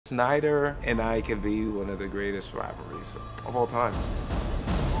Snyder and I could be one of the greatest rivalries of all time.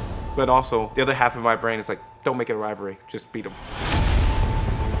 But also, the other half of my brain is like, don't make it a rivalry, just beat him.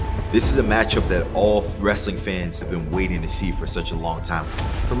 This is a matchup that all wrestling fans have been waiting to see for such a long time.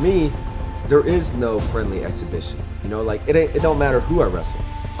 For me, there is no friendly exhibition. You know, like it don't matter who I wrestle.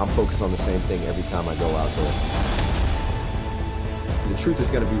 I'm focused on the same thing every time I go out there. The truth is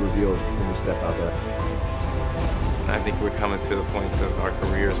going to be revealed when we step out there. I think we're coming to the points of our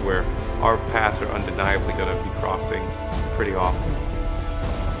careers where our paths are undeniably going to be crossing pretty often.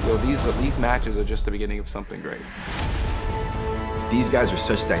 You know, these matches are just the beginning of something great. These guys are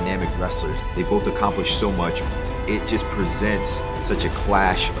such dynamic wrestlers. They both accomplish so much. It just presents such a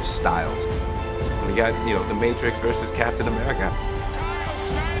clash of styles. We got, you know, the Matrix versus Captain America. Kyle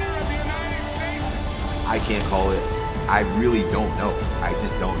Snyder of the United States. I can't call it. I really don't know. I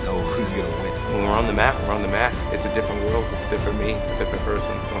just don't know who's gonna win. When we're on the mat, we're on the mat. It's a different world, it's a different me, it's a different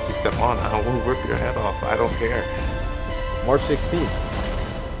person. Once you step on, I will rip your head off. I don't care. March 16th,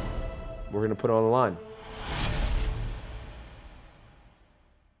 we're going to put it on the line.